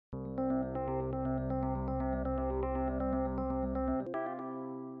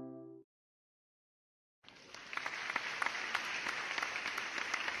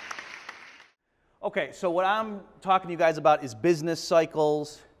Okay, so what I'm talking to you guys about is business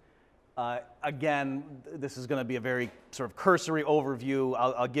cycles. Again, this is going to be a very sort of cursory overview.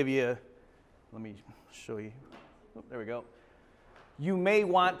 I'll give you, let me show you. Oh, there we go. You may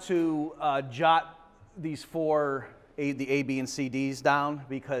want to jot these four, the A, B, and C, Ds down,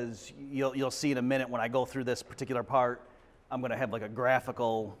 because you'll see in a minute when I go through this particular part, I'm going to have like a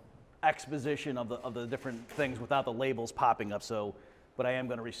graphical exposition of the different things without the labels popping up. So, but I am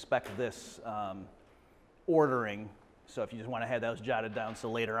going to respect this ordering. So if you just want to have those jotted down, so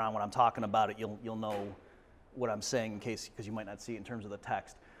later on when I'm talking about it, you'll know what I'm saying in case, because you might not see it in terms of the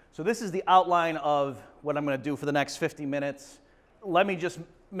text. So this is the outline of what I'm going to do for the next 50 minutes. Let me just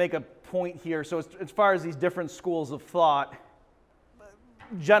make a point here. So as far as these different schools of thought,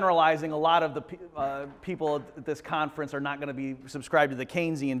 generalizing, a lot of the people at this conference are not going to be subscribed to the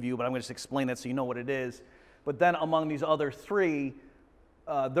Keynesian view, but I'm going to just explain that so you know what it is. But then among these other three,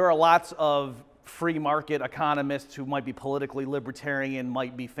 there are lots of free market economists who might be politically libertarian,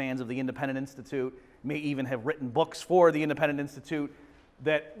 might be fans of the Independent Institute, may even have written books for the Independent Institute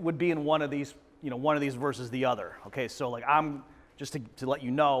that would be in one of these, one of these versus the other. Okay, so like just to let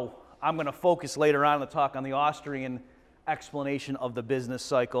you know, I'm going to focus later on in the talk on the Austrian explanation of the business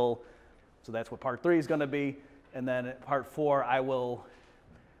cycle. So that's what part 3 is going to be. And then part 4, I will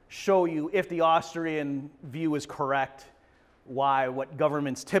show you if the Austrian view is correct, why what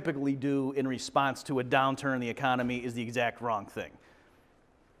governments typically do in response to a downturn in the economy is the exact wrong thing.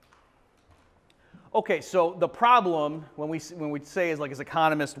 Okay, so the problem when we say is like as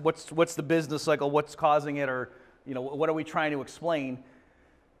economists, what's the business cycle, what's causing it, or what are we trying to explain?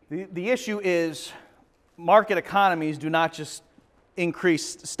 The issue is market economies do not just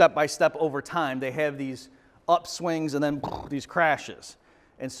increase step by step over time. They have these upswings and then these crashes.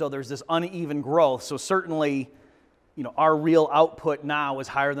 And so there's this uneven growth. So certainly, our real output now is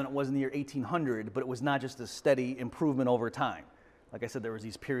higher than it was in the year 1800, but it was not just a steady improvement over time. Like I said, there was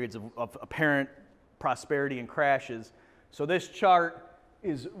these periods of apparent prosperity and crashes. So this chart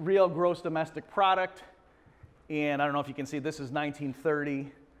is real gross domestic product. And I don't know if you can see, this is 1930,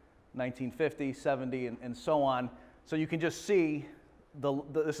 1950, 70, and so on. So you can just see,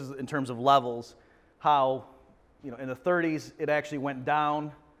 this is in terms of levels, how in the 30s it actually went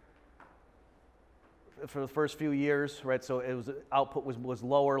down for the first few years, right? So it was output was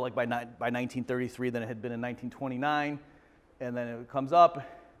lower, like by 1933 than it had been in 1929, and then it comes up,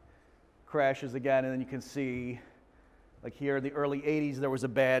 crashes again, and then you can see, like here in the early 80s, there was a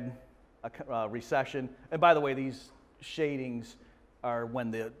bad recession. And by the way, these shadings are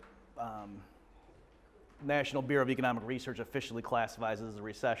when the National Bureau of Economic Research officially classifies it as a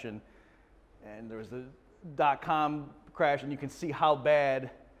recession. And there was the dot-com crash, and you can see how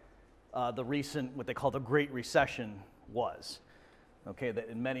bad the recent, what they call the Great Recession was. Okay, that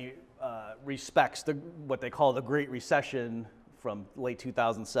in many respects, what they call the Great Recession from late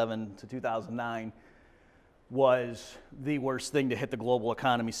 2007 to 2009 was the worst thing to hit the global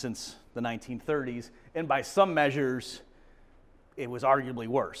economy since the 1930s. And by some measures, it was arguably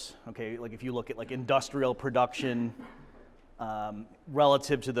worse. Okay, like if you look at like industrial production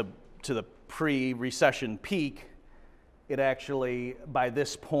relative to the pre-recession peak, it actually by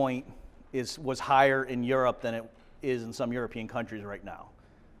this point was higher in Europe than it is in some European countries right now.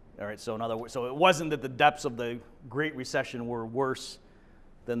 All right, so in other words, so it wasn't that the depths of the Great Recession were worse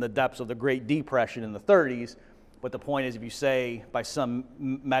than the depths of the Great Depression in the 30s, but the point is if you say by some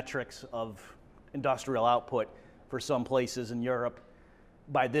metrics of industrial output for some places in Europe,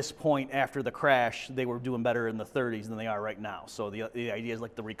 by this point after the crash, they were doing better in the 30s than they are right now. So the idea is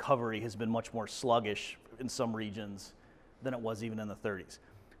like the recovery has been much more sluggish in some regions than it was even in the 30s.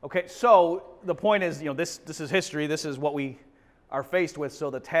 Okay, so the point is, this is history. This is what we are faced with.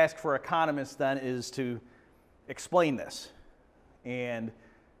 So the task for economists then is to explain this, and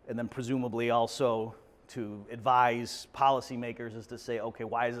then presumably also to advise policymakers as to say, okay,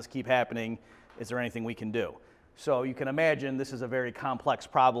 why does this keep happening? Is there anything we can do? So you can imagine this is a very complex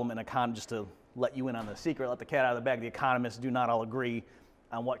problem, and just to let you in on the secret, let the cat out of the bag, the economists do not all agree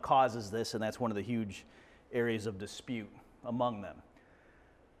on what causes this, and that's one of the huge areas of dispute among them.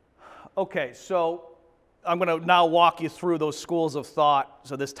 Okay, so I'm going to now walk you through those schools of thought.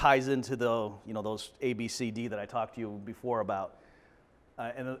 So this ties into the, those A, B, C, D that I talked to you before about.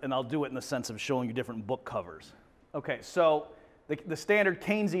 And I'll do it in the sense of showing you different book covers. Okay, so the standard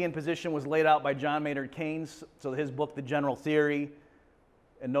Keynesian position was laid out by John Maynard Keynes. So his book, The General Theory,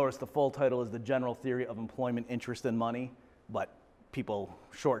 and notice the full title is The General Theory of Employment, Interest, and Money, but people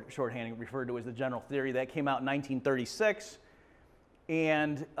shorthanding referred to as The General Theory. That came out in 1936.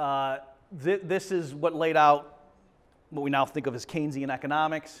 And this is what laid out what we now think of as Keynesian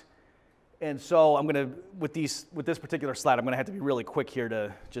economics. And so I'm going to, with this particular slide, I'm going to have to be really quick here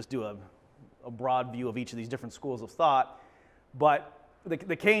to just do a broad view of each of these different schools of thought. But the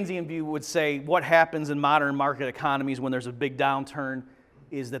Keynesian view would say what happens in modern market economies when there's a big downturn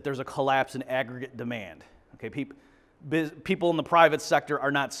is that there's a collapse in aggregate demand. Okay, people in the private sector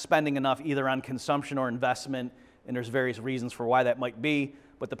are not spending enough either on consumption or investment, and there's various reasons for why that might be,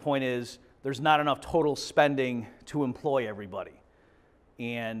 but the point is there's not enough total spending to employ everybody.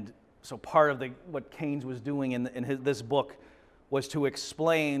 And so part of what Keynes was doing in this book was to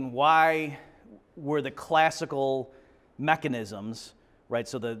explain why were the classical mechanisms, right?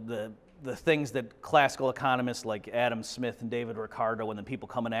 So the things that classical economists like Adam Smith and David Ricardo and the people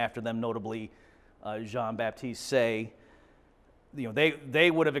coming after them, notably Jean-Baptiste say,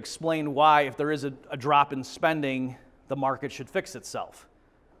 they would have explained why if there is a drop in spending, the market should fix itself.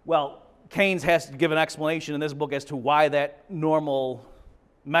 Well, Keynes has to give an explanation in this book as to why that normal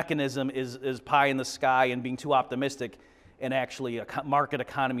mechanism is pie in the sky and being too optimistic, and actually market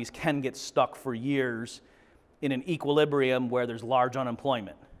economies can get stuck for years in an equilibrium where there's large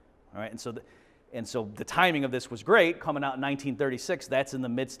unemployment. All right, and so the timing of this was great, coming out in 1936. That's in the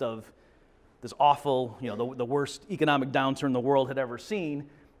midst of this awful, the worst economic downturn the world had ever seen,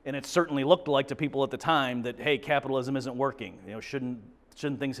 and it certainly looked like to people at the time that, hey, capitalism isn't working.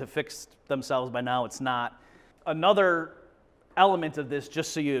 Shouldn't things have fixed themselves by now? It's not. Another element of this,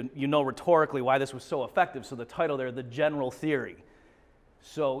 just so you know rhetorically why this was so effective. So the title there, The General Theory.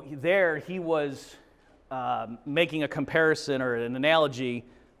 So there he was making a comparison or an analogy,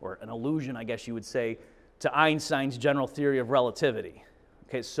 or an allusion, I guess you would say, to Einstein's general theory of relativity.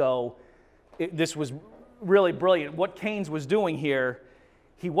 Okay, so this was really brilliant. What Keynes was doing here,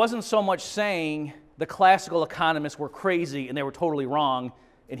 he wasn't so much saying the classical economists were crazy and they were totally wrong,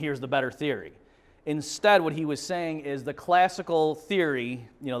 and here's the better theory. Instead, what he was saying is the classical theory,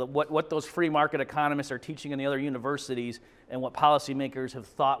 what those free market economists are teaching in the other universities and what policymakers have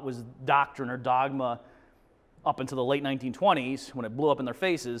thought was doctrine or dogma up until the late 1920s when it blew up in their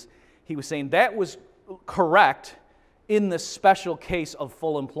faces, he was saying that was correct in the special case of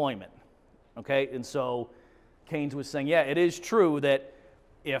full employment. Okay, and so Keynes was saying, yeah, it is true that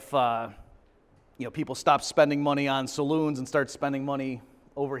if people stop spending money on saloons and start spending money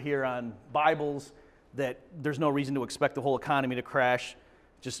over here on Bibles, that there's no reason to expect the whole economy to crash,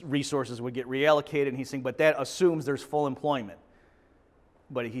 just resources would get reallocated. And he's saying, but that assumes there's full employment.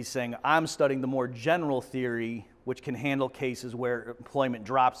 But he's saying, I'm studying the more general theory, which can handle cases where employment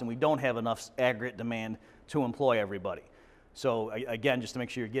drops and we don't have enough aggregate demand to employ everybody. So again, just to make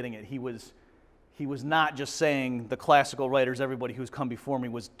sure you're getting it, he was not just saying the classical writers, everybody who's come before me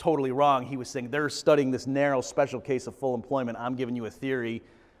was totally wrong. He was saying they're studying this narrow special case of full employment. I'm giving you a theory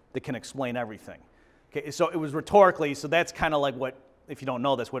that can explain everything. Okay, so it was rhetorically, so that's kind of like what, if you don't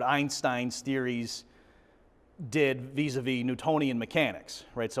know this, what Einstein's theories did vis-a-vis Newtonian mechanics,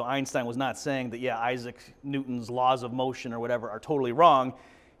 right? So Einstein was not saying that, yeah, Isaac Newton's laws of motion or whatever are totally wrong.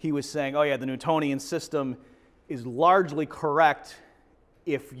 He was saying, oh yeah, the Newtonian system is largely correct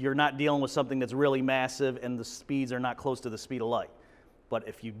if you're not dealing with something that's really massive and the speeds are not close to the speed of light. But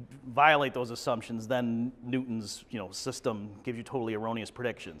if you violate those assumptions, then Newton's system gives you totally erroneous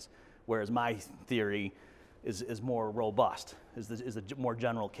predictions, whereas my theory is more robust, is a more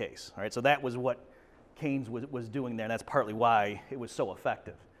general case. All right, so that was what Keynes was doing there, and that's partly why it was so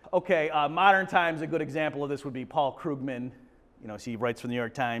effective. Okay, modern times, a good example of this would be Paul Krugman. So he writes for the New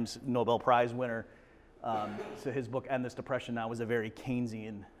York Times, Nobel Prize winner. So his book, End This Depression Now, was a very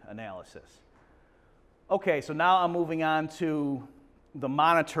Keynesian analysis. Okay, so now I'm moving on to the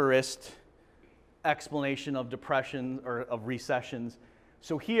monetarist explanation of depression or of recessions.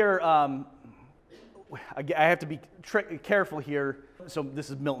 So here, I have to be careful here. So this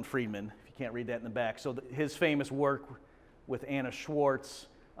is Milton Friedman, if you can't read that in the back. So his famous work with Anna Schwartz,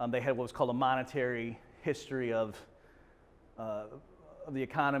 they had what was called a monetary history of the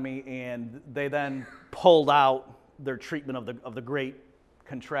economy, and they then pulled out their treatment of the Great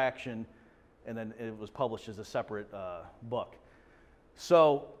Contraction, and then it was published as a separate book.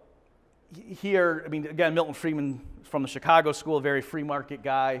 So here, again, Milton Friedman from the Chicago School, a very free market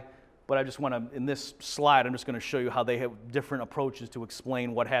guy, but I just want to, in this slide, I'm just going to show you how they have different approaches to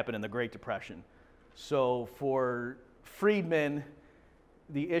explain what happened in the Great Depression. So for Friedman,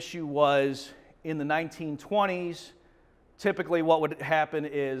 the issue was in the 1920s, typically what would happen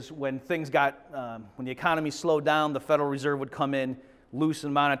is when things when the economy slowed down, the Federal Reserve would come in,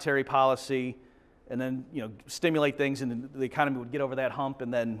 loosen monetary policy, and then stimulate things, and the economy would get over that hump,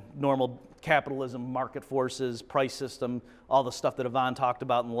 and then normal capitalism, market forces, price system, all the stuff that Yvonne talked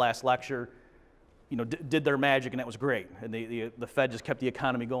about in the last lecture, did their magic, and that was great. And the Fed just kept the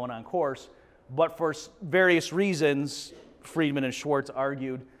economy going on course. But for various reasons, Friedman and Schwartz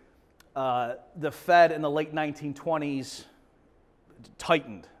argued, the Fed in the late 1920s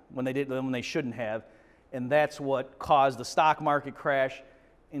tightened when they shouldn't have, and that's what caused the stock market crash.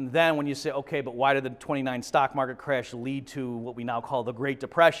 And then when you say, okay, but why did the 29 stock market crash lead to what we now call the Great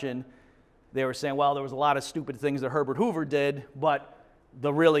Depression? They were saying, well, there was a lot of stupid things that Herbert Hoover did, but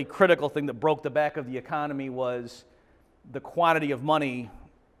the really critical thing that broke the back of the economy was the quantity of money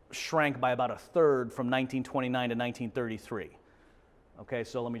shrank by about a third from 1929 to 1933. Okay,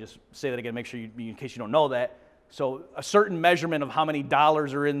 so let me just say that again, make sure in case you don't know that. So a certain measurement of how many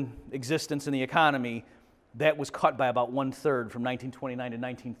dollars are in existence in the economy, that was cut by about 1/3 from 1929 to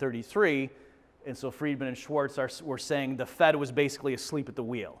 1933. And so Friedman and Schwartz were saying the Fed was basically asleep at the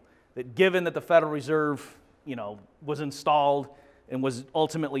wheel. That given that the Federal Reserve, was installed and was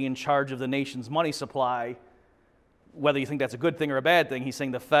ultimately in charge of the nation's money supply, whether you think that's a good thing or a bad thing, he's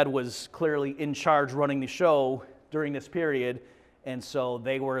saying the Fed was clearly in charge running the show during this period, and so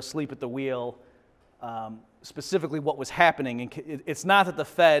they were asleep at the wheel. Specifically what was happening, and it's not that the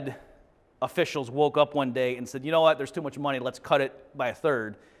Fed officials woke up one day and said, you know what, there's too much money, let's cut it by a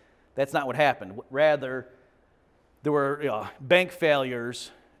third. That's not what happened. Rather, there were bank failures,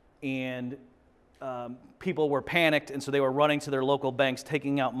 and people were panicked, and so they were running to their local banks,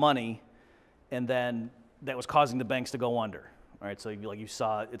 taking out money, and then that was causing the banks to go under. All right, so like you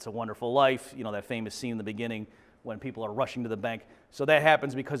saw, It's a Wonderful Life, that famous scene in the beginning when people are rushing to the bank. So that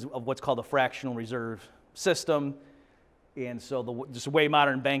happens because of what's called the fractional reserve system. And so just the way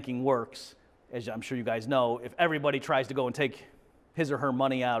modern banking works, as I'm sure you guys know, if everybody tries to go and take his or her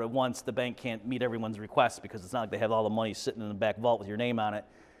money out at once, the bank can't meet everyone's requests because it's not like they have all the money sitting in the back vault with your name on it.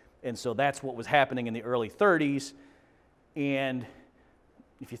 And so that's what was happening in the early 30s. And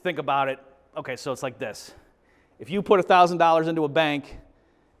if you think about it, okay, so it's like this. If you put $1,000 into a bank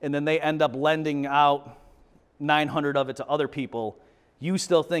and then they end up lending out 900 of it to other people, you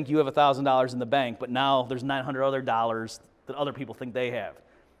still think you have $1,000 in the bank, but now there's 900 other dollars that other people think they have.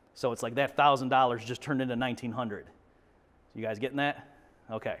 So it's like that $1,000 just turned into 1,900. You guys getting that?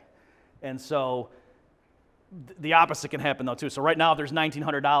 Okay. And so the opposite can happen though too. So right now, if there's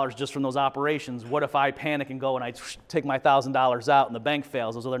 $1,900 just from those operations, what if I panic and go and I take my $1,000 out and the bank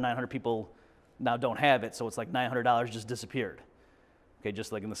fails? Those other 900 people now don't have it, so it's like $900 just disappeared. Okay,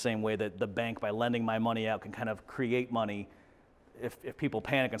 just like in the same way that the bank, by lending my money out, can kind of create money. If people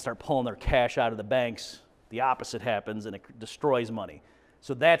panic and start pulling their cash out of the banks, the opposite happens and it destroys money.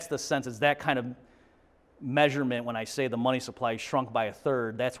 So that's the sense, it's that kind of measurement when I say the money supply shrunk by a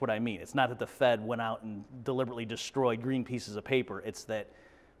third, that's what I mean. It's not that the Fed went out and deliberately destroyed green pieces of paper. It's that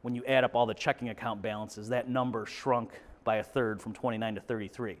when you add up all the checking account balances, that number shrunk by a third from 29 to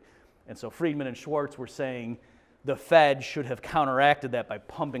 33. And so Friedman and Schwartz were saying the Fed should have counteracted that by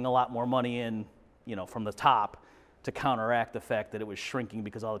pumping a lot more money in, from the top to counteract the fact that it was shrinking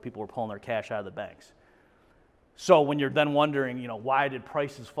because all the people were pulling their cash out of the banks. So when you're then wondering, why did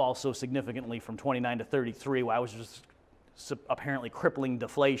prices fall so significantly from 29 to 33? Why was just apparently crippling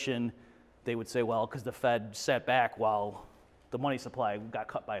deflation? They would say, well, because the Fed sat back while the money supply got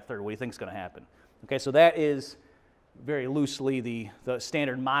cut by a third. What do you think is going to happen? Okay, so that is very loosely the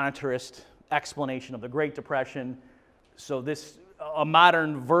standard monetarist explanation of the Great Depression. So a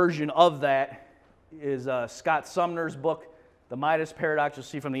modern version of that is Scott Sumner's book, The Midas Paradox. You'll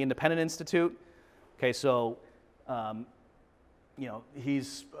see from the Independent Institute. Okay, so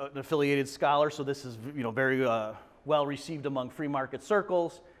he's an affiliated scholar, so this is very well received among free market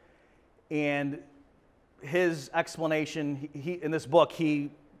circles. And his explanation, in this book,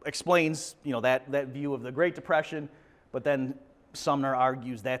 he explains that view of the Great Depression, but then Sumner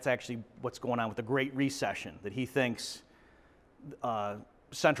argues that's actually what's going on with the Great Recession, that he thinks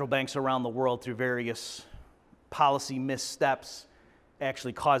central banks around the world, through various policy missteps,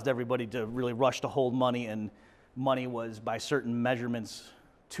 actually caused everybody to really rush to hold money, and money was, by certain measurements,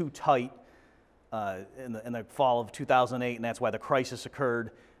 too tight in the fall of 2008, and that's why the crisis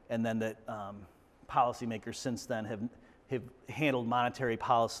occurred, and then that policymakers since then have handled monetary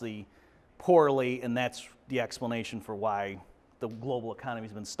policy poorly, and that's the explanation for why the global economy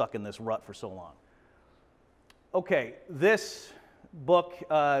has been stuck in this rut for so long. Okay, this book,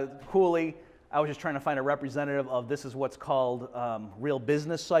 Cooley, I was just trying to find a representative of, this is what's called real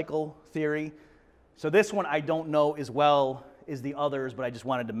business cycle theory. So this one I don't know as well as the others, but I just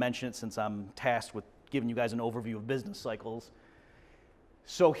wanted to mention it since I'm tasked with giving you guys an overview of business cycles.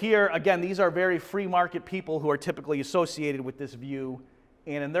 So here, again, these are very free market people who are typically associated with this view,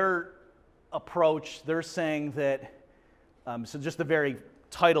 and in their approach, they're saying that, so just the very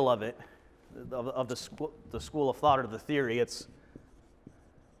title of it, of the school of thought or the theory, it's,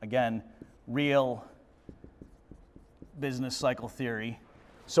 again, real business cycle theory.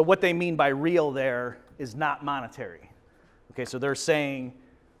 So what they mean by real there is not monetary. Okay, so they're saying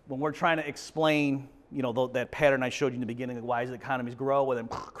when we're trying to explain, you know, that pattern I showed you in the beginning, of why the economies grow and then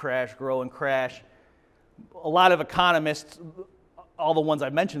crash, grow and crash. A lot of economists, all the ones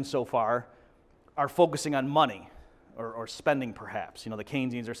I've mentioned so far, are focusing on money or spending perhaps. You know, the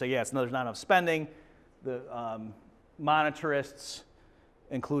Keynesians are saying, yeah, there's not enough spending. The monetarists,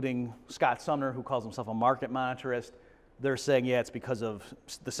 including Scott Sumner, who calls himself a market monetarist, they're saying, yeah, it's because of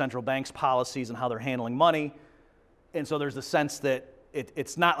the central bank's policies and how they're handling money. And so there's the sense that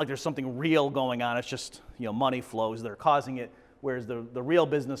it's not like there's something real going on. It's just, you know, money flows that are causing it. Whereas the real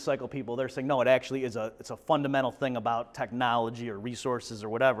business cycle people, they're saying, no, it actually is it's a fundamental thing about technology or resources or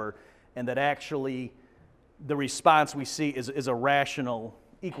whatever, and that actually the response we see is a rational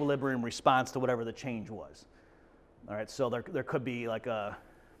equilibrium response to whatever the change was. All right, so there could be like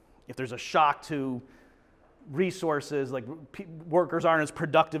if there's a shock to resources, like workers aren't as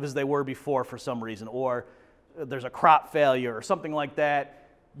productive as they were before for some reason, or there's a crop failure or something like that,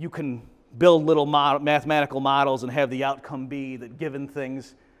 you can build little mathematical models and have the outcome be that given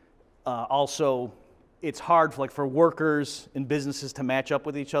things, also it's hard for workers and businesses to match up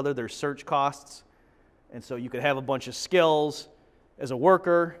with each other. There's search costs. And so you could have a bunch of skills as a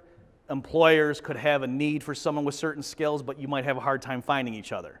worker. Employers could have a need for someone with certain skills, but you might have a hard time finding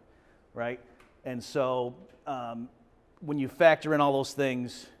each other, right? And so when you factor in all those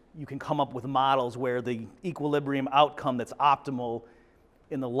things, you can come up with models where the equilibrium outcome that's optimal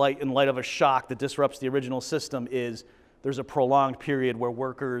in light of a shock that disrupts the original system is there's a prolonged period where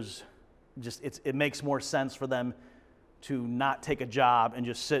workers it makes more sense for them to not take a job and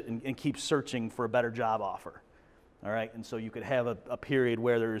just sit and keep searching for a better job offer. All right, and so you could have a period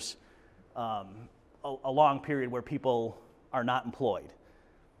where there's a long period where people are not employed.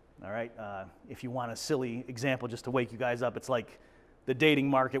 All right, if you want a silly example just to wake you guys up, it's like the dating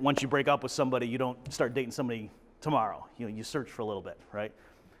market. Once you break up with somebody, you don't start dating somebody tomorrow. You know, you search for a little bit, right?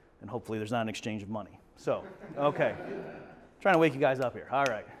 And hopefully there's not an exchange of money. So, okay, trying to wake you guys up here. All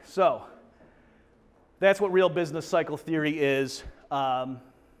right, so that's what real business cycle theory is.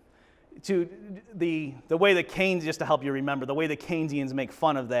 To the way that Keynes, just to help you remember, the way the Keynesians make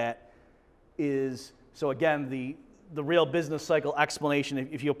fun of that is, so again, the real business cycle explanation,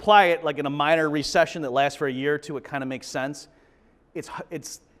 if you apply it like in a minor recession that lasts for a year or two, it kind of makes sense.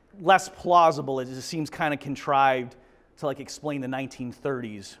 It's less plausible. It just seems kind of contrived to like explain the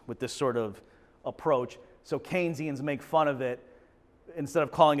 1930s with this sort of approach. So Keynesians make fun of it. Instead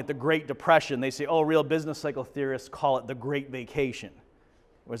of calling it the Great Depression, they say, oh, real business cycle theorists call it the Great Vacation.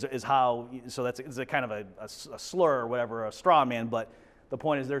 So it's a kind of a slur or whatever, a straw man, but the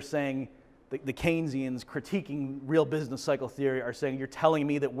point is they're saying, the Keynesians critiquing real business cycle theory are saying, you're telling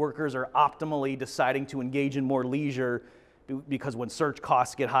me that workers are optimally deciding to engage in more leisure because when search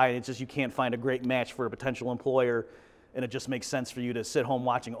costs get high, it's just you can't find a great match for a potential employer, and it just makes sense for you to sit home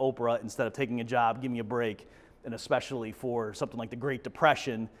watching Oprah instead of taking a job, give me a break. And especially for something like the Great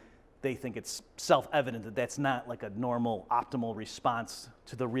Depression, they think it's self-evident that that's not like a normal, optimal response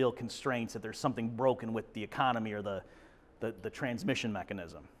to the real constraints, that there's something broken with the economy or the transmission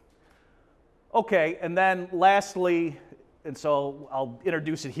mechanism. Okay, and then lastly, and so I'll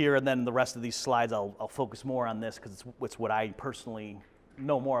introduce it here, and then the rest of these slides I'll focus more on this because it's what I personally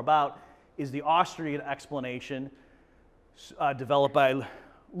know more about, is the Austrian explanation developed by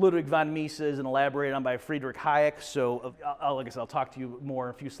Ludwig von Mises and elaborated on by Friedrich Hayek. So like I said, I'll talk to you more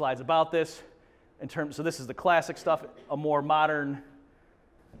in a few slides about this. So this is the classic stuff, a more modern,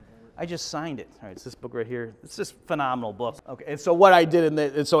 I just signed it. All right, it's this book right here. It's this phenomenal book. Okay, and so what I did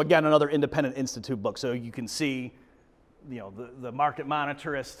and so again, another independent institute book. So you can see, you know, the market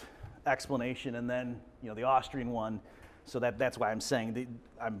monetarist explanation and then, you know, the Austrian one. So that's why I'm saying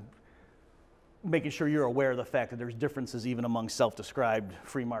I'm making sure you're aware of the fact that there's differences even among self-described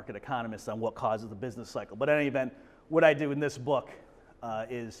free market economists on what causes the business cycle. But in any event, what I do in this book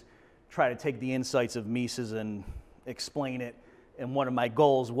is try to take the insights of Mises and explain it. And one of my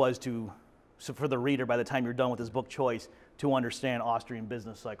goals was so for the reader, by the time you're done with this book choice, to understand Austrian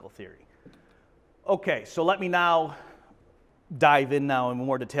business cycle theory. Okay, so let me now dive in now in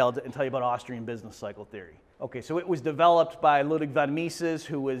more detail and tell you about Austrian business cycle theory. Okay, so it was developed by Ludwig von Mises,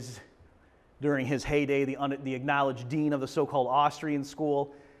 who was, during his heyday, the acknowledged dean of the so-called Austrian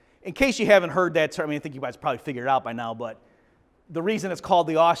school. In case you haven't heard that term, I think you guys probably figured it out by now, but the reason it's called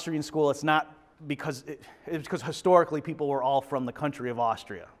the Austrian school, it's not because it's because historically people were all from the country of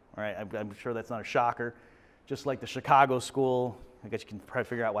Austria. All right, I'm sure that's not a shocker. Just like the Chicago school, I guess you can probably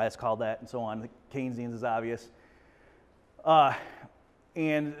figure out why it's called that, and so on. The Keynesians is obvious.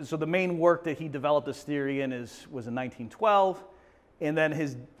 And so the main work that he developed this theory in was in 1912. And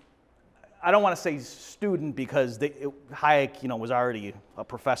then I don't want to say student because Hayek, was already a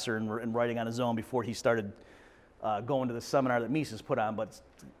professor and writing on his own before he started going to the seminar that Mises put on, but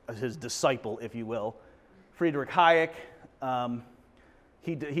his disciple, if you will, Friedrich Hayek.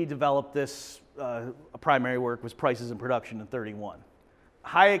 He developed this, a primary work was Prices and Production in 1931.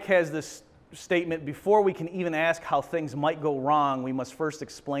 Hayek has this statement, before we can even ask how things might go wrong, we must first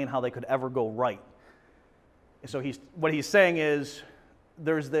explain how they could ever go right. So what he's saying is,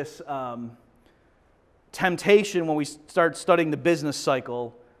 there's this temptation when we start studying the business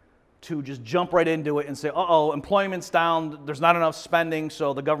cycle to just jump right into it and say, uh-oh, employment's down, there's not enough spending,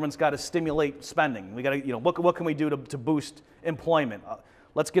 so the government's got to stimulate spending. We got to, what can we do to boost employment?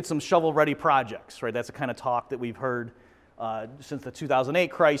 Let's get some shovel-ready projects, right? That's the kind of talk that we've heard since the 2008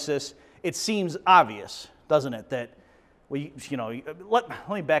 crisis. It seems obvious, doesn't it, that let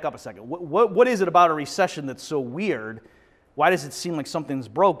me back up a second. What is it about a recession that's so weird? Why does it seem like something's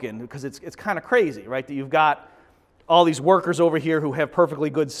broken? Because it's kind of crazy, right? That you've got all these workers over here who have perfectly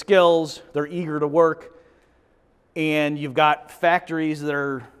good skills, they're eager to work, and you've got factories that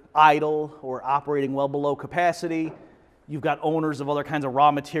are idle or operating well below capacity. You've got owners of other kinds of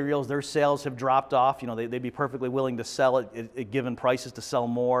raw materials, their sales have dropped off. They'd be perfectly willing to sell it at given prices to sell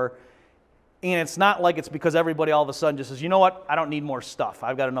more. And it's not like it's because everybody all of a sudden just says, you know what, I don't need more stuff.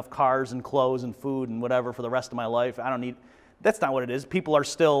 I've got enough cars and clothes and food and whatever for the rest of my life. That's not what it is. People are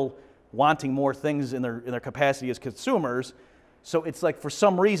still wanting more things in their capacity as consumers. So it's like for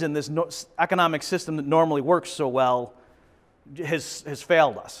some reason this economic system that normally works so well has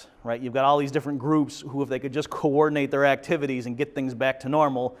failed us, right? You've got all these different groups who, if they could just coordinate their activities and get things back to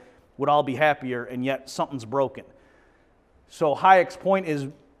normal, would all be happier, and yet something's broken. So Hayek's point is,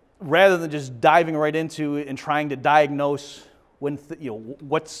 rather than just diving right into it and trying to diagnose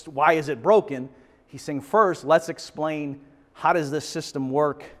why is it broken, he's saying first, let's explain how does this system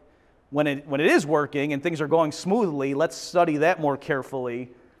work when it is working and things are going smoothly. Let's study that more carefully,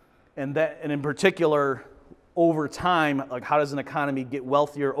 and in particular over time, like how does an economy get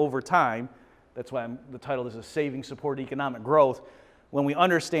wealthier over time? That's why the title is Saving Support Economic Growth. When we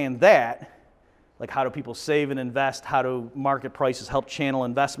understand that, like how do people save and invest, how do market prices help channel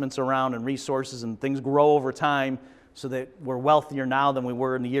investments around and resources, and things grow over time so that we're wealthier now than we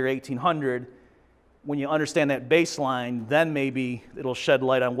were in the year 1800. When you understand that baseline, then maybe it'll shed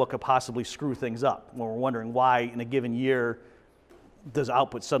light on what could possibly screw things up, when we're wondering why in a given year does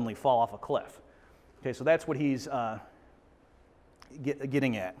output suddenly fall off a cliff. Okay, so that's what he's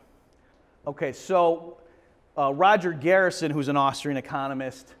getting at. Okay, so Roger Garrison, who's an Austrian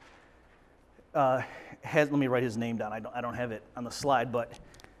economist, let me write his name down. I don't have it on the slide, but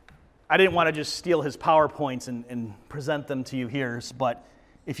I didn't want to just steal his PowerPoints and present them to you here. But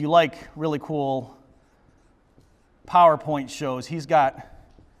if you like really cool PowerPoint shows, he's got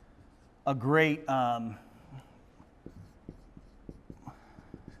a great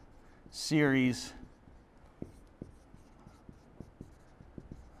series.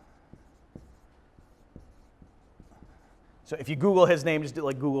 So if you Google his name, just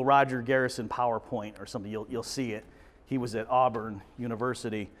like Google Roger Garrison PowerPoint or something, you'll see it. He was at Auburn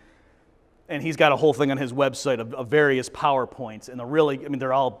University. And he's got a whole thing on his website of various PowerPoints. And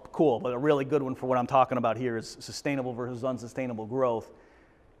they're all cool, but a really good one for what I'm talking about here is sustainable versus unsustainable growth.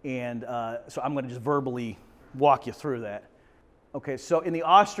 And so I'm going to just verbally walk you through that. Okay, so in the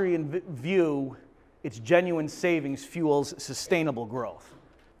Austrian view, it's genuine savings fuels sustainable growth.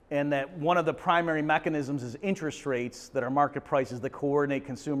 And that one of the primary mechanisms is interest rates that are market prices that coordinate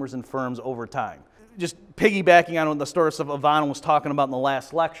consumers and firms over time. Just piggybacking on the sort of stuff Ivan was talking about in the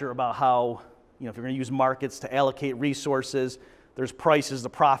last lecture about how, if you're going to use markets to allocate resources, there's prices, the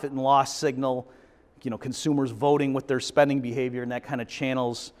profit and loss signal, consumers voting with their spending behavior, and that kind of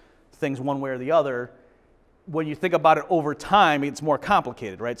channels things one way or the other. When you think about it over time, it's more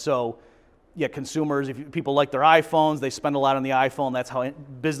complicated, right? So, yeah, consumers, people like their iPhones, they spend a lot on the iPhone. That's how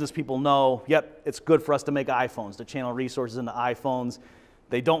business people know, yep, it's good for us to make iPhones, to channel resources into iPhones.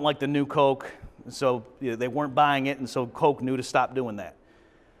 They don't like the new Coke, so they weren't buying it, and so Coke knew to stop doing that.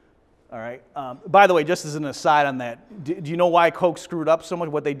 All right. By the way, just as an aside on that, do you know why Coke screwed up so much,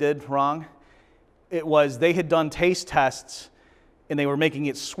 what they did wrong? It was they had done taste tests, and they were making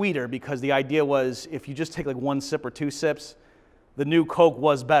it sweeter because the idea was if you just take like one sip or two sips, the new Coke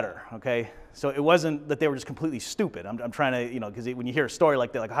was better, okay? So it wasn't that they were just completely stupid. I'm trying to, because when you hear a story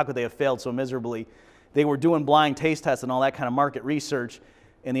like that, like how could they have failed so miserably? They were doing blind taste tests and all that kind of market research,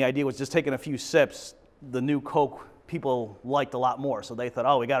 and the idea was just taking a few sips, the new Coke people liked a lot more. So they thought,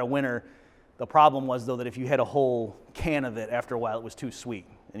 oh, we got a winner. The problem was, though, that if you had a whole can of it, after a while it was too sweet.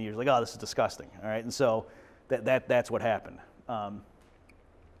 And you're like, oh, this is disgusting, all right? And so that's what happened. So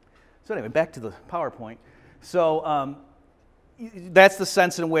anyway, back to the PowerPoint. So that's the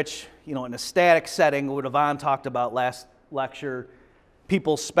sense in which, in a static setting, what Yvonne talked about last lecture,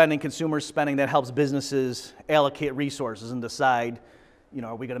 people spending, consumers spending, that helps businesses allocate resources and decide,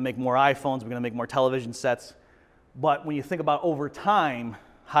 are we going to make more iPhones, are we going to make more television sets? But when you think about over time,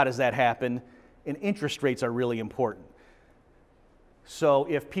 how does that happen? And interest rates are really important. So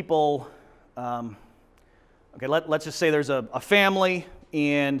if people, let's just say there's a family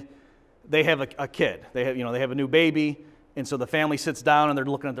and they have a kid. They have a new baby, and so the family sits down and they're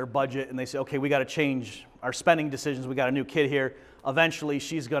looking at their budget and they say, okay, we got to change our spending decisions. We got a new kid here. Eventually,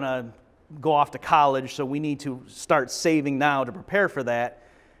 she's going to go off to college, so we need to start saving now to prepare for that.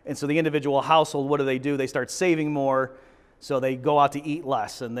 And so the individual household, what do? They start saving more, so they go out to eat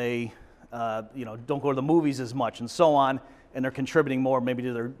less, and they don't go to the movies as much, and so on. And they're contributing more, maybe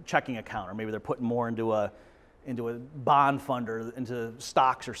to their checking account, or maybe they're putting more into a bond fund or into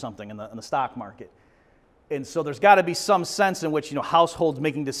stocks or something in the stock market. And so there's got to be some sense in which households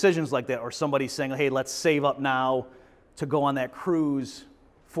making decisions like that, or somebody saying, hey, let's save up now to go on that cruise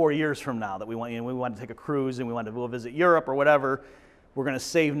 4 years from now that we want to take a cruise and we want to go visit Europe or whatever. We're going to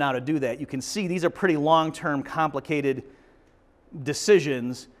save now to do that. You can see these are pretty long-term, complicated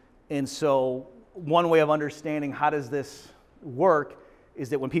decisions. And so one way of understanding how does this work is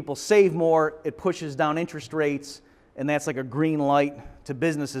that when people save more, it pushes down interest rates, and that's like a green light to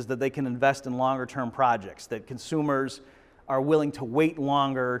businesses that they can invest in longer-term projects, that consumers are willing to wait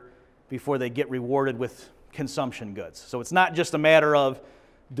longer before they get rewarded with consumption goods. So it's not just a matter of,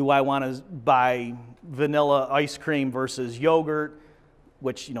 do I want to buy vanilla ice cream versus yogurt,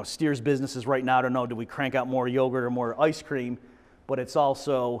 which steers businesses right now to know, do we crank out more yogurt or more ice cream? But it's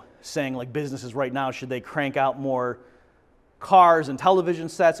also saying, like, businesses right now, should they crank out more cars and television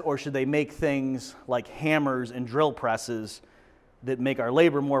sets, or should they make things like hammers and drill presses that make our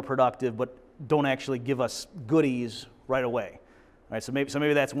labor more productive but don't actually give us goodies right away? All right, so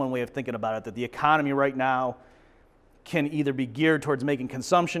maybe that's one way of thinking about it, that the economy right now can either be geared towards making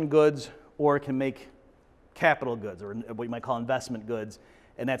consumption goods, or it can make capital goods, or what you might call investment goods,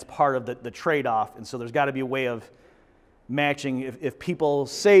 and that's part of the trade-off. And so there's got to be a way of matching. If people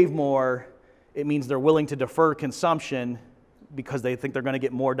save more, it means they're willing to defer consumption because they think they're going to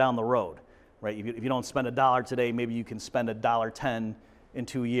get more down the road, right? If you don't spend $1 today, maybe you can spend $1.10 in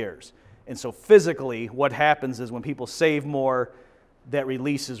 2 years. And so physically, what happens is when people save more, that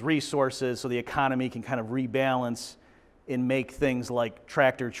releases resources so the economy can kind of rebalance and make things like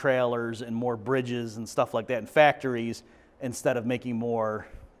tractor trailers and more bridges and stuff like that in factories, instead of making more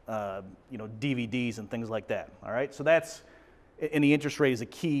DVDs and things like that. All right, so that's, and the interest rate is a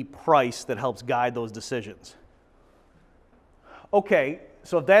key price that helps guide those decisions. Okay,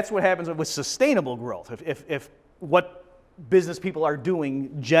 so if that's what happens with sustainable growth, if what business people are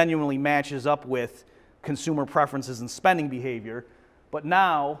doing genuinely matches up with consumer preferences and spending behavior, but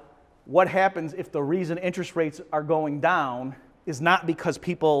now what happens if the reason interest rates are going down is not because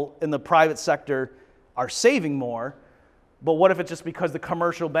people in the private sector are saving more, but what if it's just because the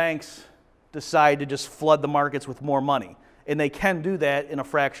commercial banks decide to just flood the markets with more money? And they can do that in a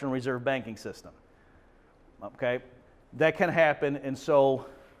fractional reserve banking system. Okay? That can happen, and so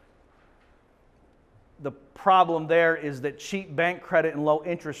the problem there is that cheap bank credit and low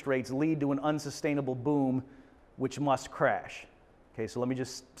interest rates lead to an unsustainable boom which must crash. Okay, so let me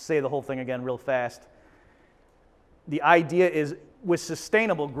just say the whole thing again real fast. The idea is, with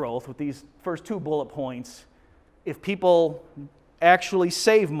sustainable growth, with these first two bullet points, if people actually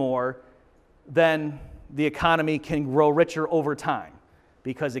save more, then the economy can grow richer over time,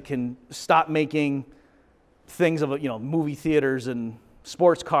 because it can stop making things of movie theaters and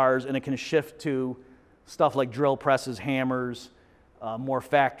sports cars, and it can shift to stuff like drill presses, hammers, more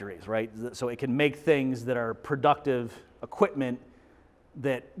factories, right? So it can make things that are productive equipment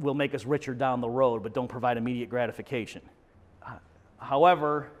that will make us richer down the road, but don't provide immediate gratification.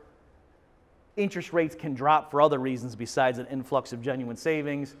 However, interest rates can drop for other reasons besides an influx of genuine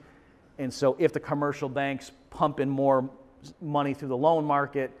savings. And so if the commercial banks pump in more money through the loan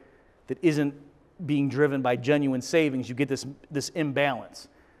market that isn't being driven by genuine savings, you get this imbalance.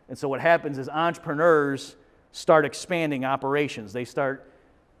 And so what happens is entrepreneurs start expanding operations. They start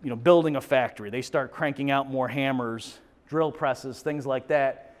building a factory. They start cranking out more hammers, drill presses, things like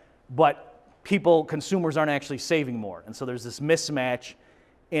that. But consumers aren't actually saving more. And so there's this mismatch,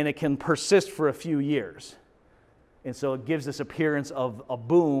 and it can persist for a few years. And so it gives this appearance of a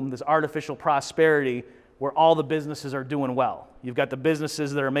boom, this artificial prosperity, where all the businesses are doing well. You've got the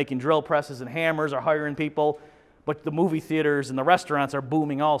businesses that are making drill presses and hammers, are hiring people, but the movie theaters and the restaurants are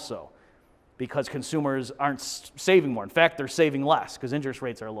booming also because consumers aren't saving more. In fact, they're saving less because interest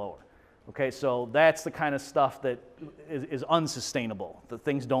rates are lower. Okay, so that's the kind of stuff that is unsustainable. The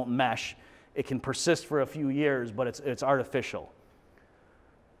things don't mesh. It can persist for a few years, but it's artificial.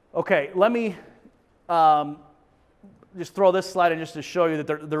 Okay, let me just throw this slide in just to show you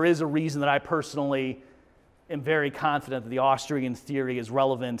that there is a reason that I personally am very confident that the Austrian theory is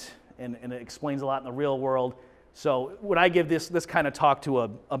relevant and it explains a lot in the real world. So when I give this kind of talk to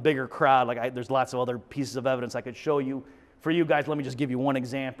a bigger crowd, there's lots of other pieces of evidence I could show you. For you guys, let me just give you one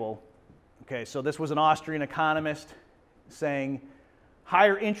example. Okay, so this was an Austrian economist saying,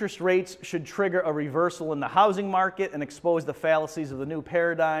 higher interest rates should trigger a reversal in the housing market and expose the fallacies of the new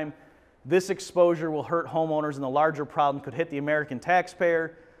paradigm. This exposure will hurt homeowners, and the larger problem could hit the American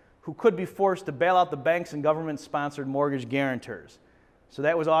taxpayer, who could be forced to bail out the banks and government-sponsored mortgage guarantors. So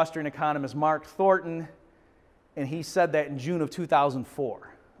that was Austrian economist Mark Thornton, and he said that in June of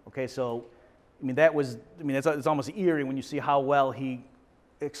 2004. Okay, so it's almost eerie when you see how well he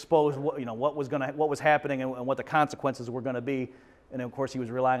exposed what was happening and what the consequences were going to be. And of course, he was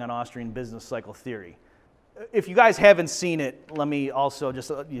relying on Austrian business cycle theory. If you guys haven't seen it, let me also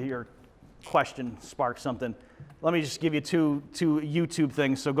just your question sparked something. Let me just give you two YouTube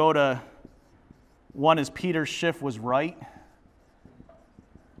things. So go to, one is Peter Schiff was right.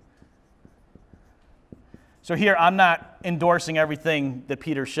 So here, I'm not endorsing everything that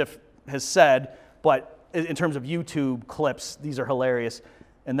Peter Schiff has said, but in terms of YouTube clips, these are hilarious.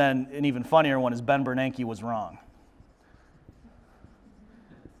 And then an even funnier one is Ben Bernanke was wrong.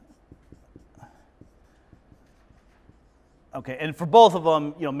 Okay, and for both of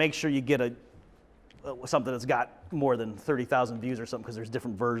them, make sure you get something that's got more than 30,000 views or something, because there's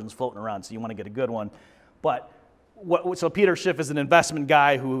different versions floating around, so you want to get a good one. But so Peter Schiff is an investment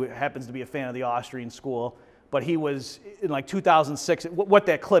guy who happens to be a fan of the Austrian school, but he was in 2006. What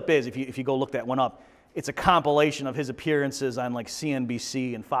that clip is, if you go look that one up, it's a compilation of his appearances on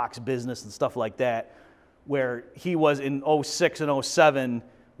CNBC and Fox Business and stuff like that, where he was in 06 and 07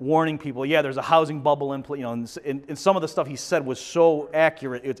 warning people, yeah, there's a housing bubble in play, and some of the stuff he said was so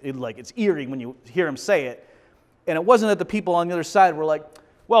accurate, it's eerie when you hear him say it. And it wasn't that the people on the other side were like,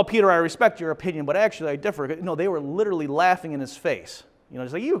 well, Peter, I respect your opinion, but actually I differ. No, they were literally laughing in his face.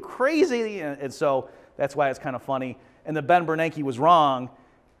 It's like, you crazy? And so that's why it's kind of funny. And that Ben Bernanke was wrong.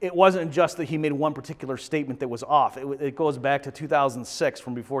 It wasn't just that he made one particular statement that was off. It goes back to 2006,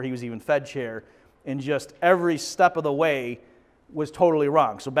 from before he was even Fed chair, and just every step of the way was totally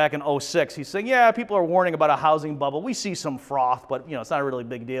wrong. So back in 06, he's saying, yeah, people are warning about a housing bubble. We see some froth, but it's not a really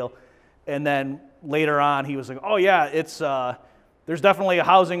big deal. And then later on, he was like, oh yeah, there's definitely a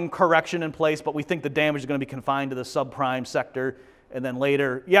housing correction in place, but we think the damage is going to be confined to the subprime sector. And then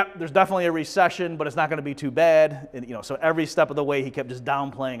later, yep, there's definitely a recession, but it's not going to be too bad. And, so every step of the way, he kept just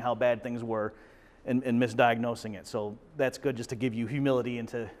downplaying how bad things were and misdiagnosing it. So that's good, just to give you humility and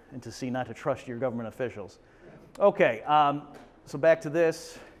to see not to trust your government officials. Okay, so back to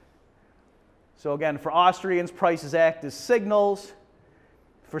this. So again, for Austrians, prices act as signals.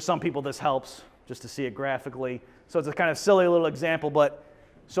 For some people, this helps just to see it graphically. So it's a kind of silly little example, but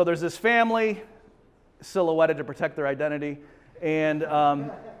so there's this family silhouetted to protect their identity. And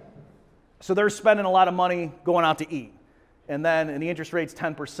so they're spending a lot of money going out to eat. And the interest rate's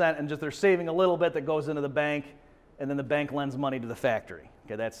 10%, and just they're saving a little bit that goes into the bank, and then the bank lends money to the factory.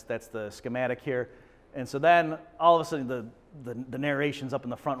 Okay, that's the schematic here. And so then all of a sudden the narration's up in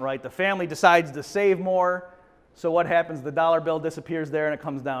the front right. The family decides to save more. So what happens? The dollar bill disappears there and it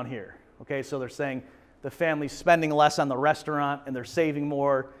comes down here. Okay, so they're saying the family's spending less on the restaurant and they're saving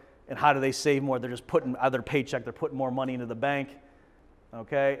more. And how do they save more? They're just putting out of their paycheck, they're putting more money into the bank.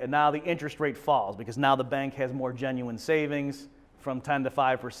 Okay, and now the interest rate falls because now the bank has more genuine savings from 10 to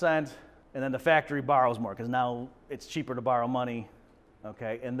 5%, and then the factory borrows more because now it's cheaper to borrow money.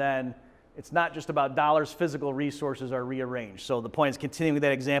 Okay, and then it's not just about dollars, physical resources are rearranged. So the point is, continuing with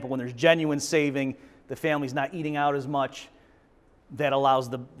that example, when there's genuine saving, the family's not eating out as much. That allows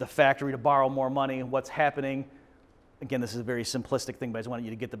the factory to borrow more money. What's happening? Again, this is a very simplistic thing, but I just wanted you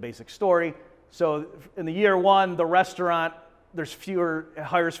to get the basic story. So in the year one, the restaurant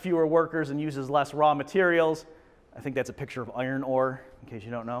hires fewer workers and uses less raw materials. I think that's a picture of iron ore, in case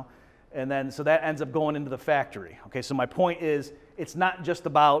you don't know. And then, so that ends up going into the factory. Okay, so my point is, it's not just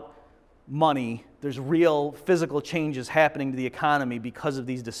about money. There's real physical changes happening to the economy because of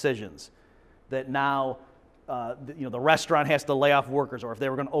these decisions. That now, the restaurant has to lay off workers, or if they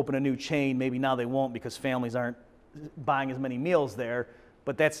were going to open a new chain, maybe now they won't because families aren't buying as many meals there.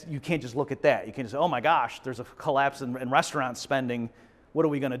 But that's, you can't just look at that. You can't just say, oh my gosh, there's a collapse in restaurant spending. What are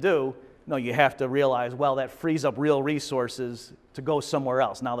we going to do? No, you have to realize, well, that frees up real resources to go somewhere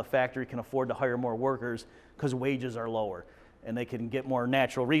else. Now the factory can afford to hire more workers because wages are lower. And they can get more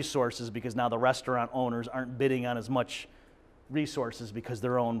natural resources because now the restaurant owners aren't bidding on as much resources because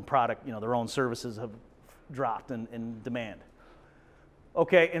their own product, their own services have dropped in demand.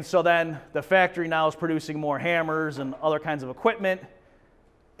 Okay, and so then the factory now is producing more hammers and other kinds of equipment.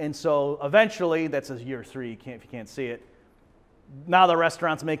 And so eventually, that says year 3, if you can't see it, now the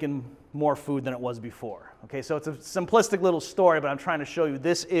restaurant's making more food than it was before. Okay, so it's a simplistic little story, but I'm trying to show you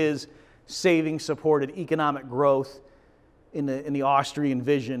this is savings-supported economic growth in the Austrian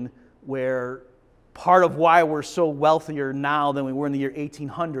vision, where part of why we're so wealthier now than we were in the year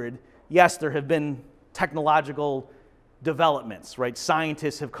 1800, yes, there have been technological developments, right?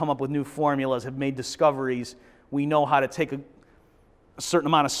 Scientists have come up with new formulas, have made discoveries. We know how to take a certain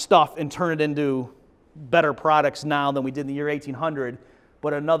amount of stuff and turn it into better products now than we did in the year 1800.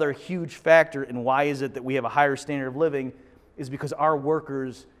 But another huge factor in why is it that we have a higher standard of living is because our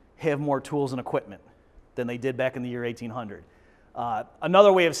workers have more tools and equipment than they did back in the year 1800.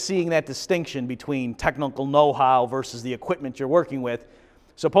 Another way of seeing that distinction between technical know-how versus the equipment you're working with,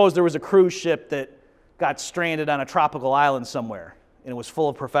 suppose there was a cruise ship that got stranded on a tropical island somewhere and it was full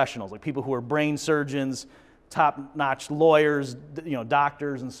of professionals, like people who are brain surgeons, top-notch lawyers,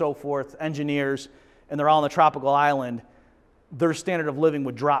 doctors and so forth, engineers, and they're all on the tropical island. Their standard of living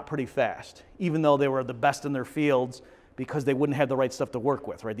would drop pretty fast, even though they were the best in their fields, because they wouldn't have the right stuff to work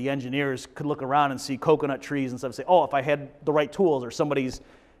with, right? The engineers could look around and see coconut trees and stuff and say, oh, if I had the right tools, or somebody's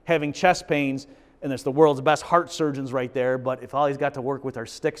having chest pains and there's the world's best heart surgeons right there, but if all he's got to work with are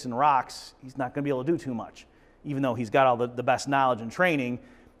sticks and rocks, he's not going to be able to do too much. Even though he's got all the best knowledge and training,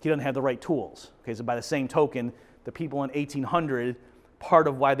 he doesn't have the right tools. Okay, so by the same token, the people in 1800, part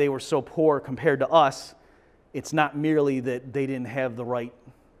of why they were so poor compared to us, it's not merely that they didn't have the right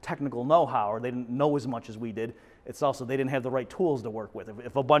technical know-how or they didn't know as much as we did. It's also they didn't have the right tools to work with.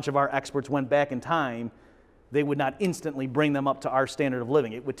 If a bunch of our experts went back in time, they would not instantly bring them up to our standard of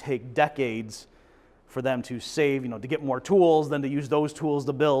living. It would take decades for them to save, to get more tools, then to use those tools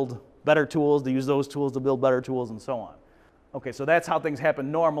to build better tools, to use those tools to build better tools, and so on. Okay, so that's how things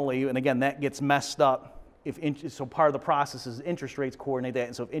happen normally, and again, that gets messed up. So part of the process is interest rates coordinate that,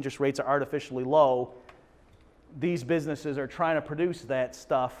 and so if interest rates are artificially low, these businesses are trying to produce that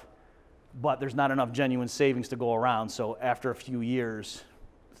stuff, but there's not enough genuine savings to go around, so after a few years,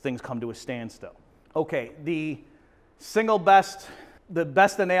 things come to a standstill. Okay, the best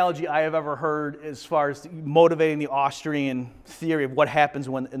analogy I have ever heard as far as motivating the Austrian theory of what happens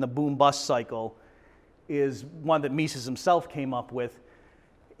when in the boom-bust cycle is one that Mises himself came up with.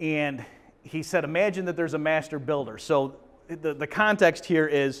 And he said, imagine that there's a master builder. So the context here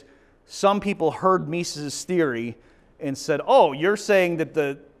is some people heard Mises' theory and said, oh, you're saying that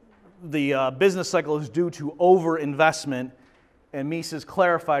the business cycle is due to overinvestment. And Mises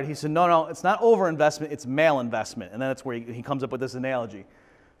clarified, he said, no, it's not overinvestment, it's malinvestment. And that's where he comes up with this analogy.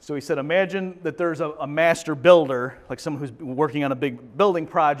 So he said, imagine that there's a master builder, like someone who's working on a big building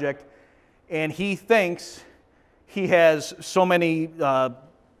project, and he thinks he has so many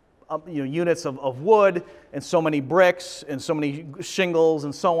units of wood and so many bricks and so many shingles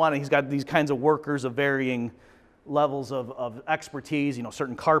and so on, and he's got these kinds of workers of varying levels of expertise,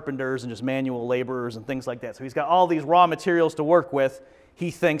 certain carpenters and just manual laborers and things like that. So he's got all these raw materials to work with,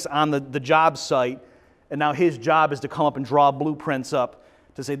 he thinks, on the job site, and now his job is to come up and draw blueprints up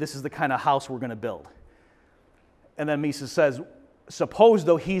to say this is the kind of house we're going to build. And then Mises says, suppose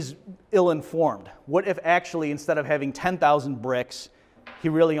though he's ill-informed, what if actually instead of having 10,000 bricks, he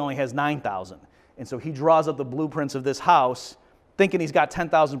really only has 9,000? And so he draws up the blueprints of this house thinking he's got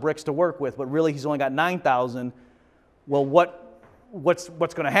 10,000 bricks to work with, but really he's only got 9,000. Well, what's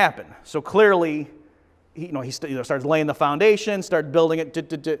going to happen? So clearly, he starts laying the foundation, starts building it.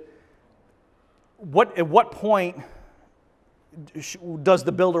 At what point does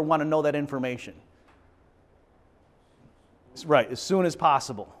the builder want to know that information? Right, as soon as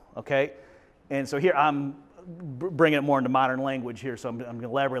possible. Okay, and so here I'm bringing it more into modern language here, so I'm going to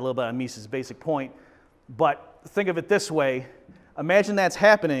elaborate a little bit on Mises' basic point. But think of it this way: imagine that's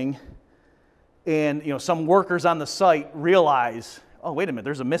happening. And some workers on the site realize, oh, wait a minute,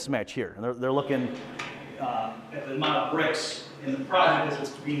 there's a mismatch here. And they're looking at the amount of bricks in the project as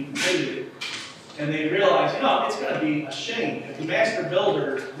it's being completed. And they realize, it's going to be a shame. If the master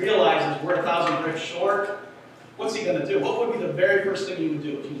builder realizes we're 1,000 bricks short, what's he going to do? What would be the very first thing you would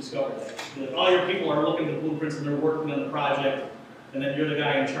do if you discovered that? All your people are looking at the blueprints and they're working on the project, and then you're the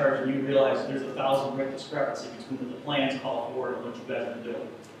guy in charge, and you realize there's 1,000 brick discrepancy between what the plans call for and what you guys are doing.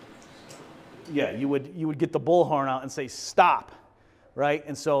 Yeah, you would get the bullhorn out and say, stop, right?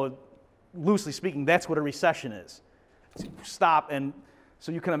 And so, loosely speaking, that's what a recession is. Stop. And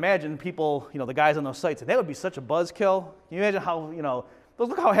so you can imagine people, the guys on those sites, that would be such a buzzkill. Can you imagine how,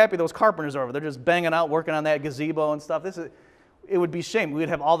 look how happy those carpenters are. They're just banging out, working on that gazebo and stuff. It would be a shame. We would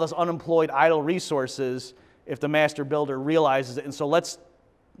have all this unemployed, idle resources if the master builder realizes it. And so let's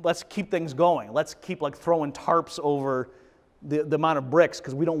keep things going. Let's keep throwing tarps over the amount of bricks,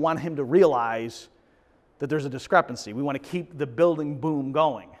 because we don't want him to realize that there's a discrepancy. We want to keep the building boom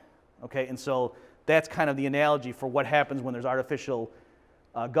going. Okay, and so that's kind of the analogy for what happens when there's artificial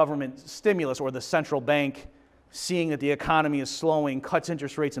government stimulus, or the central bank, seeing that the economy is slowing, cuts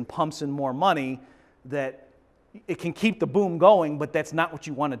interest rates and pumps in more money, that it can keep the boom going, but that's not what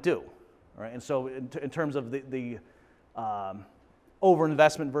you want to do. Right? And so in terms of the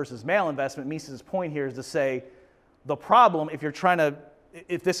overinvestment versus malinvestment, Mises' point here is to say, the problem,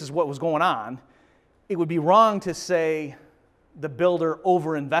 if this is what was going on, it would be wrong to say the builder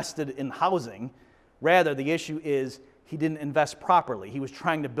overinvested in housing. Rather, the issue is he didn't invest properly. He was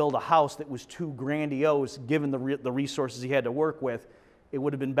trying to build a house that was too grandiose given the resources he had to work with. It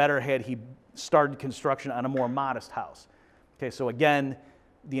would have been better had he started construction on a more modest house. Okay, so again,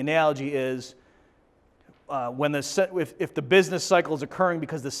 the analogy is if the business cycle is occurring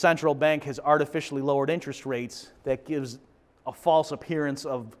because the central bank has artificially lowered interest rates, that gives a false appearance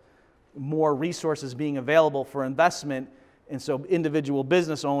of more resources being available for investment, and so individual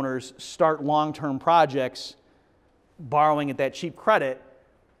business owners start long-term projects borrowing at that cheap credit,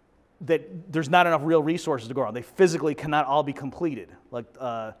 that there's not enough real resources to go around. They physically cannot all be completed.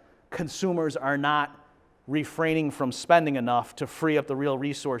 Consumers are not refraining from spending enough to free up the real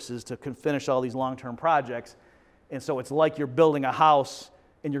resources to finish all these long-term projects. And so it's like you're building a house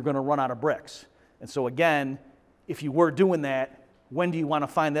and you're going to run out of bricks. And so again, if you were doing that, when do you want to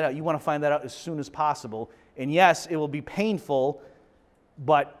find that out? You want to find that out as soon as possible. And yes, it will be painful,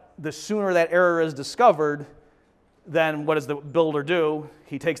 but the sooner that error is discovered, then what does the builder do?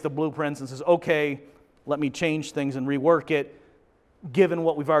 He takes the blueprints and says, okay, let me change things and rework it, given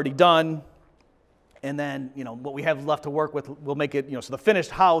what we've already done. And then, what we have left to work with, we'll make it, so the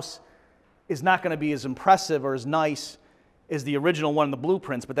finished house is not going to be as impressive or as nice as the original one in the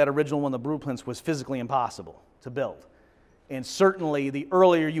blueprints, but that original one in the blueprints was physically impossible to build. And certainly, the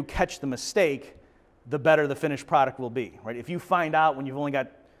earlier you catch the mistake, the better the finished product will be, right? If you find out when you've only got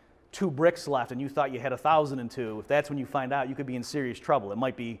 2 bricks left and you thought you had 1,002, if that's when you find out, you could be in serious trouble. It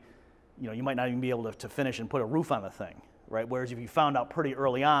might be, you might not even be able to finish and put a roof on the thing, right? Whereas if you found out pretty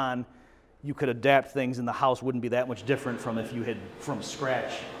early on, you could adapt things and the house wouldn't be that much different from if you had, from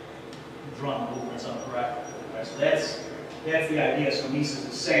scratch, drawn blueprints on correct. Right? So that's the idea. So Mises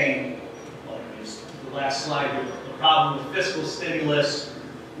is saying, well, just the last slide here, the problem with fiscal stimulus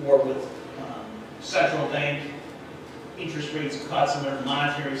or with central bank interest rates cuts and their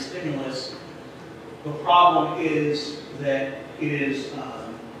monetary stimulus, the problem is that it is,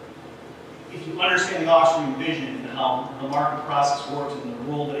 if you understand the Austrian vision and how the market process works and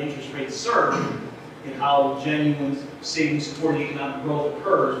the role that interest rates serve, and how genuine savings-supported economic growth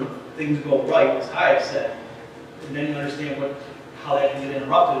occurs when things go right, as I have said, and then you understand how that can get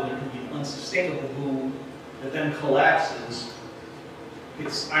interrupted, and there can be an unsustainable boom that then collapses.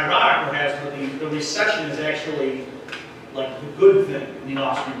 It's ironic, perhaps, but the recession is actually the good thing in the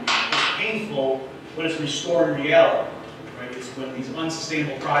Austrian vision. It's painful, but it's restoring reality. Right? It's when these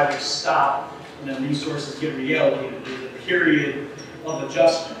unsustainable projects stop and then resources get reallocated. There's a period of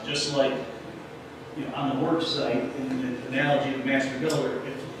adjustment, just like on the work site, in the analogy of the master builder,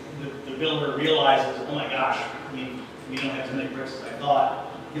 if the builder realizes, oh my gosh, we don't have as many bricks as I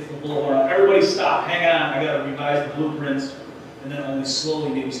thought, gets the bullhorn out, everybody stop, hang on, I got to revise the blueprints, and then only slowly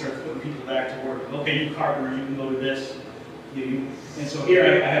maybe start putting people back to work. Okay, you carpenter, you can go to this. And so here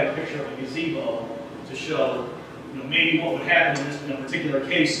I have a picture of a gazebo to show, maybe what would happen in this particular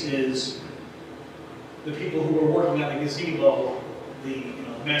case is the people who were working on the gazebo, the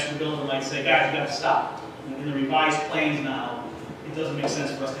master builder might say, guys, you got to stop. In the revised plans now, it doesn't make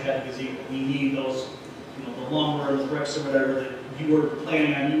sense for us to have a gazebo. We need those, the lumber and the bricks or whatever that you were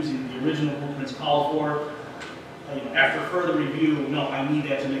planning on using, the original blueprints called for. After further review, no, I need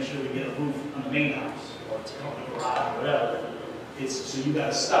that to make sure we get a roof on the main house or a garage or whatever. So you got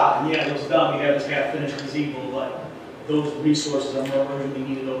to stop. And yeah, it looks dumb. We have this half-finished gazebo, but those resources are more urgently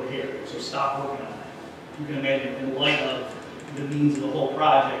needed over here. So stop working on that. You can imagine, in light of the needs of the whole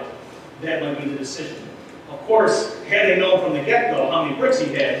project, that might be the decision. Of course, had they known from the get-go how many bricks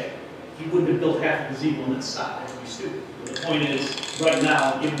he had, he wouldn't have built half a gazebo and then stopped. He stupid. But the point is, right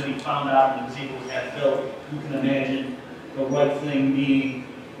now, given that he found out the gazebo was half built, you can imagine the right thing being,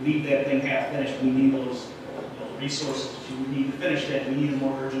 leave that thing half finished. We need those resources. We need to finish that. We need them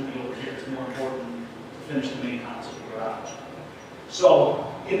more urgently over here. It's more important to finish the main house of the garage.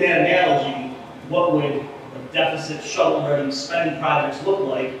 So, in that analogy, what would a deficit shovel-ready spending projects look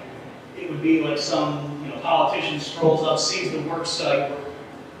like? It would be like some politician strolls up, sees the work site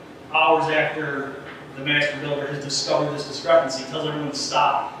hours after the master builder has discovered this discrepancy, tells everyone to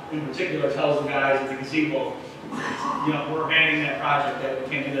stop. In particular, tells the guys at the gazebo, we're abandoning that project, that we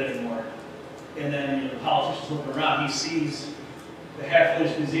can't do that anymore. And then the politician's looking around, he sees the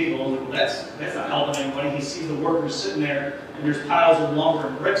half-finished gazebo, and well, that's not helping anybody. He sees the workers sitting there, and there's piles of lumber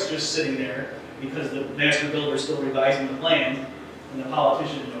and bricks just sitting there because the master builder is still revising the plan. And the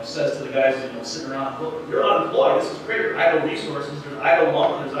politician, says to the guys, sitting around, look, you're unemployed. This is great. There's idle resources. There's idle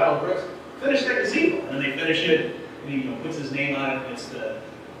lumber. There's idle bricks. Finish that gazebo. And then they finish it, and he puts his name on it. And it's the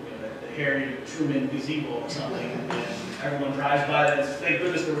Harry Truman gazebo or something. And everyone drives by that. And says, thank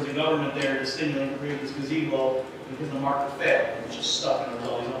goodness there was a government there to stimulate and create this gazebo because the market failed. It was just stuck and there was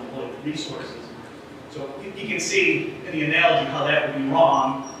all these unemployed resources. So you can see in the analogy how that would be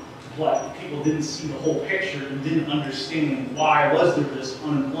wrong. But people didn't see the whole picture and didn't understand why was there this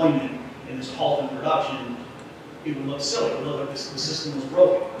unemployment and this halt in production. It would look silly. It would look like the system was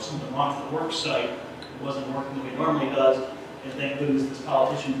broken or something wrong with the work site. It wasn't working the way it normally does. And thank goodness this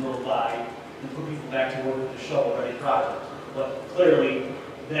politician drove by and put people back to work with the shovel-ready project. But clearly,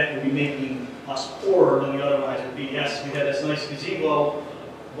 that would be making us poorer than we otherwise would be. Yes, we had this nice gazebo,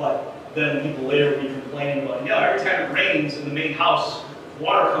 but then people later would be complaining about, every time it rains in the main house,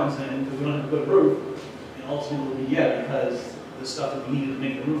 water comes in because we don't have a good roof, and ultimately, because the stuff that we needed to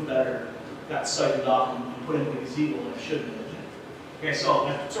make the roof better got siphoned off and put into the gazebo and it shouldn't have been. Okay,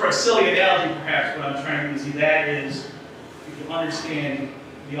 so sort of silly analogy perhaps, what I'm trying to see that is, if you understand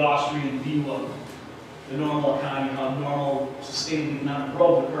the Austrian view of the normal economy, how normal sustainable economic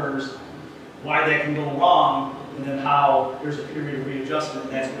growth occurs, why that can go wrong, and then how there's a period of readjustment,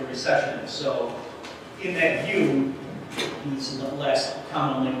 and that's what a recession is. So, in that view, and this is the last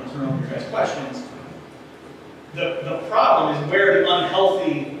comment I'll make in turn over your guys' questions. The problem is where the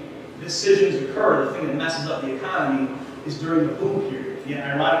unhealthy decisions occur, the thing that messes up the economy, is during the boom period.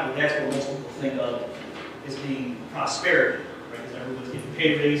 Ironically, that's what most people think of as being prosperity, right? Because everyone's getting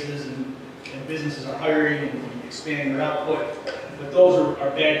pay raises and businesses are hiring and expanding their output. But those are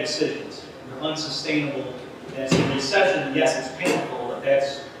bad decisions. They're unsustainable. That's a recession. Yes, it's painful, but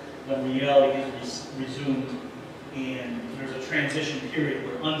that's when reality is resumed. And there's a transition period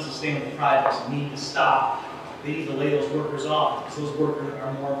where unsustainable projects need to stop. They need to lay those workers off because those workers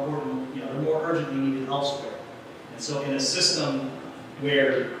are more important, they're more urgently needed elsewhere. And so in a system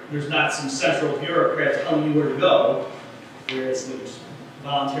where there's not some central bureaucrat telling you where to go, where it's the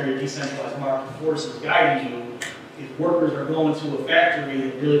voluntary decentralized market forces guiding you, if workers are going to a factory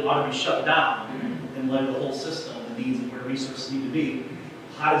that really ought to be shut down and let the whole system, the needs and where resources need to be,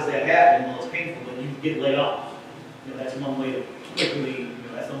 how does that happen? Well, it's painful, but you get laid off. That's one way to quickly,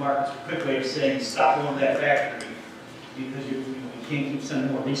 that's the market's quick way of saying stop going to that factory because you can't keep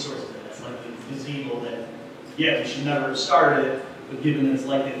sending more resources in. It's like the gazebo that, we should never have started it, but given that it's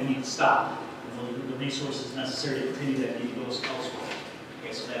like that, we need to stop. And the resources necessary to continue that need to go elsewhere.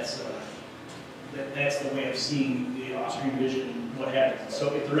 Okay, so that's the way of seeing the Austrian vision, what happens.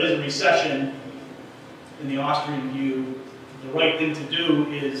 So if there is a recession, in the Austrian view, the right thing to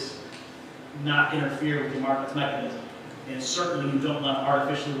do is not interfere with the market's mechanism. And certainly you don't want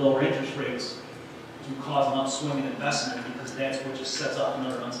artificially lower interest rates to cause an upswing in investment because that's what just sets off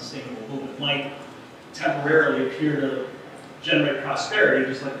another unsustainable boom. It might temporarily appear to generate prosperity,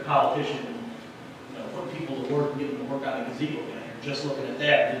 just like the politician, put people to work and get them to work on a gazebo. And if you're just looking at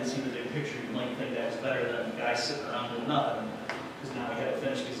that, didn't see the big picture, you might think that was better than guys sitting around doing nothing because now we have a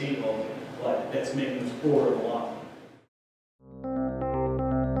finished gazebo, but that's making us poorer in the long